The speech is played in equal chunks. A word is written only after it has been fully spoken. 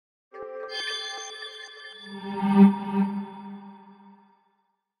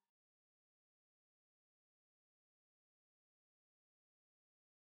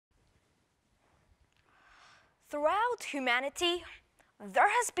Throughout humanity, there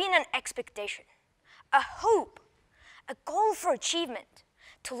has been an expectation, a hope, a goal for achievement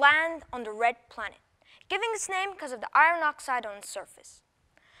to land on the red planet, giving its name because of the iron oxide on its surface.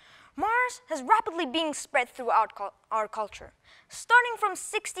 Mars has rapidly been spread throughout our culture, starting from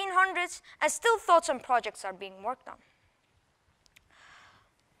 1600s, and still thoughts and projects are being worked on.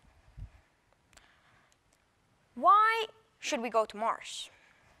 Why should we go to Mars?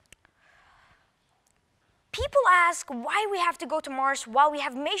 People ask why we have to go to Mars while we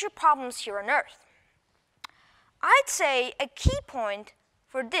have major problems here on Earth. I'd say a key point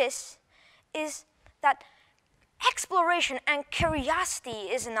for this is that exploration and curiosity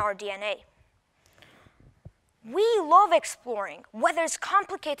is in our DNA. We love exploring, whether it's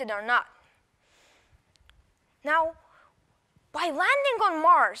complicated or not. Now, by landing on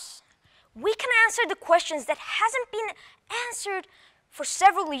Mars, we can answer the questions that hasn't been answered for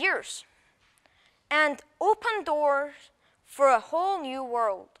several years and open doors for a whole new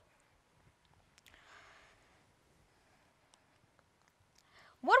world.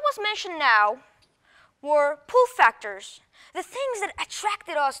 What was mentioned now were pull factors, the things that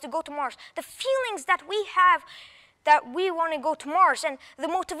attracted us to go to Mars, the feelings that we have that we want to go to Mars, and the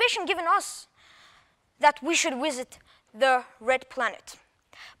motivation given us that we should visit the red planet.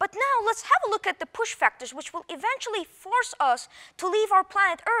 But now let's have a look at the push factors, which will eventually force us to leave our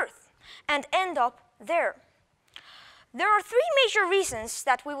planet Earth and end up there. There are three major reasons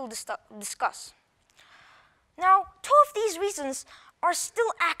that we will discuss. Now, two of these reasons are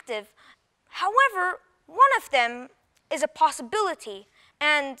still active. However, one of them is a possibility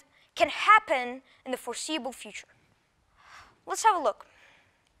and can happen in the foreseeable future. Let's have a look.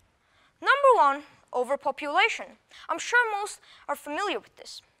 Number one, overpopulation. I'm sure most are familiar with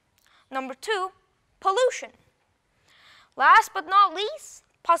this. Number two, pollution. Last but not least,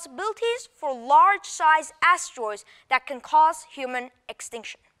 possibilities for large-sized asteroids that can cause human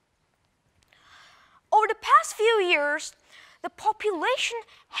extinction. Over the past few years, the population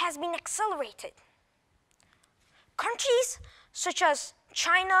has been accelerated. Countries such as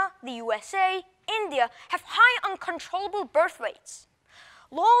China, the USA, India have high uncontrollable birth rates.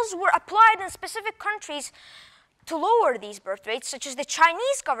 Laws were applied in specific countries to lower these birth rates, such as the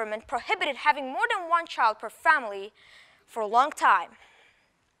Chinese government prohibited having more than one child per family for a long time.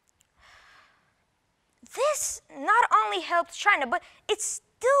 This not only helped China, but it's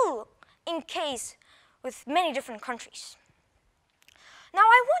still in case with many different countries. Now,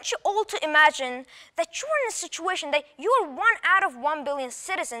 I want you all to imagine that you're in a situation that you are 1 out of 1 billion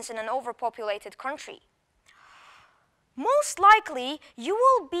citizens in an overpopulated country. Most likely, you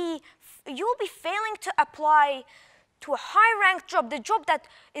will be failing to apply to a high-ranked job, the job that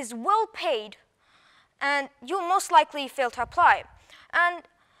is well paid, and you'll most likely fail to apply. And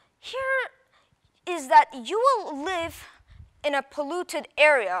here is that you will live in a polluted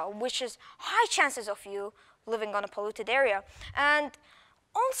area, which is high chances of you living on a polluted area. And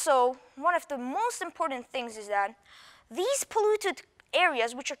also, one of the most important things is that these polluted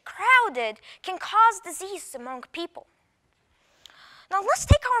areas, which are crowded, can cause disease among people. Now let's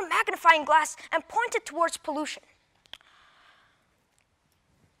take our magnifying glass and point it towards pollution.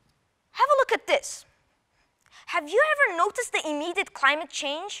 Have a look at this. Have you ever noticed the immediate climate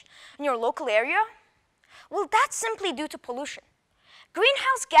change in your local area? Well, that's simply due to pollution.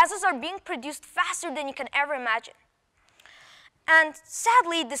 Greenhouse gases are being produced faster than you can ever imagine. And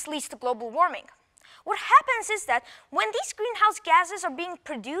sadly, this leads to global warming. What happens is that when these greenhouse gases are being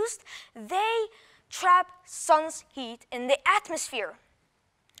produced, they trap sun's heat in the atmosphere.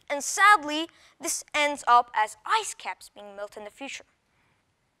 And sadly, this ends up as ice caps being melted in the future.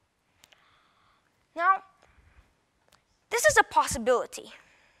 Now, this is a possibility,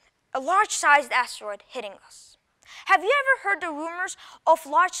 a large-sized asteroid hitting us. Have you ever heard the rumors of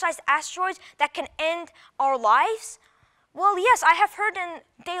large-sized asteroids that can end our lives? Well, yes, I have heard in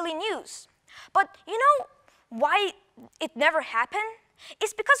daily news. But you know why it never happened?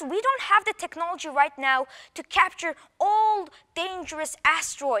 It's because we don't have the technology right now to capture all dangerous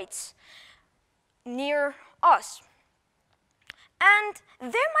asteroids near us. And there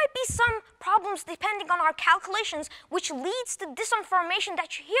might be some problems depending on our calculations, which leads to disinformation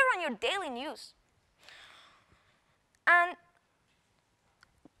that you hear on your daily news. And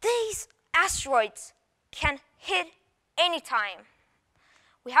these asteroids can hit anytime.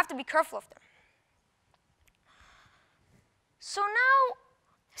 We have to be careful of them. So now,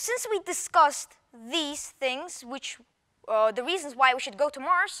 since we discussed these things, which the reasons why we should go to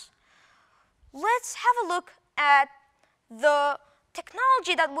Mars, let's have a look at the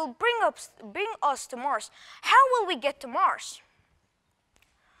technology that will bring us to Mars. How will we get to Mars?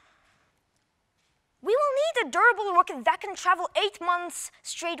 We will need a durable rocket that can travel 8 months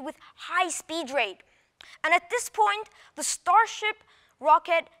straight with high speed rate. And at this point, the Starship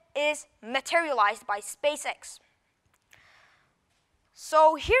rocket is materialized by SpaceX.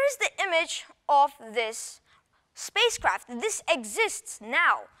 So here's the image of this spacecraft. This exists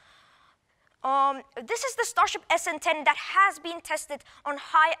now. This is the Starship SN10 that has been tested on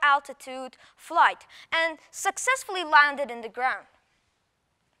high altitude flight and successfully landed in the ground.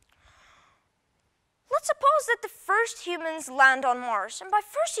 Let's suppose that the first humans land on Mars, and by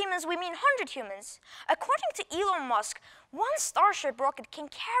first humans we mean 100 humans. According to Elon Musk, one Starship rocket can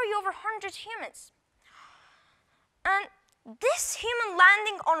carry over 100 humans. And this human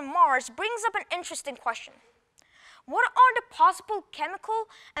landing on Mars brings up an interesting question. What are the possible chemical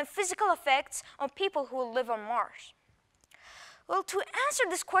and physical effects on people who will live on Mars? Well, to answer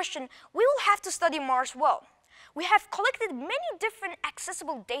this question, we will have to study Mars well. We have collected many different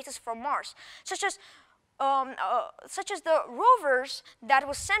accessible data from Mars, such as the rovers that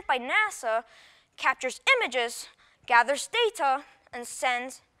was sent by NASA, captures images, gathers data, and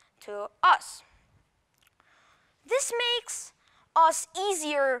sends to us. This makes us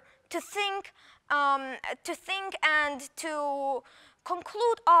easier to think and to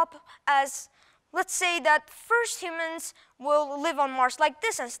conclude up as, let's say that first humans will live on Mars like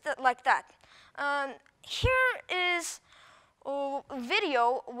this and like that. Here is a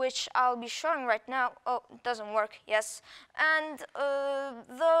video which I'll be showing right now. Oh, it doesn't work, yes. And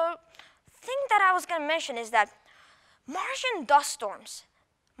the thing that I was going to mention is that Martian dust storms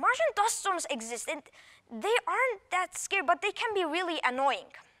exist, and they aren't that scary, but they can be really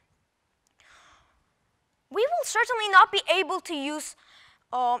annoying. We will certainly not be able to use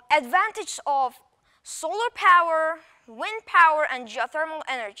advantage of solar power, wind power, and geothermal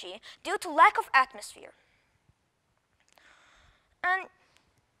energy due to lack of atmosphere. And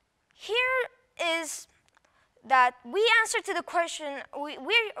here is that we answered to the question, we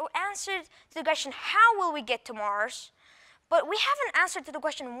answered to the question, how will we get to Mars? But we haven't answered to the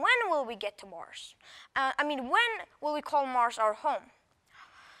question, when will we get to Mars? When will we call Mars our home?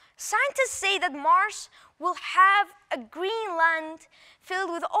 Scientists say that Mars will have a green land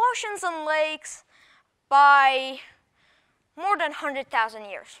filled with oceans and lakes by more than 100,000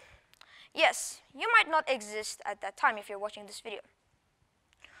 years. Yes, you might not exist at that time if you're watching this video.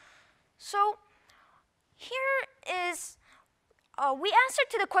 So here is, we answered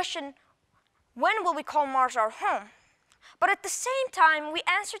to the question, when will we call Mars our home? But at the same time, we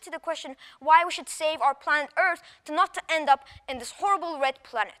answered to the question why we should save our planet Earth to not to end up in this horrible red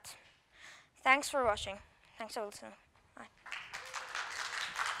planet. Thanks for watching. Thanks for listening.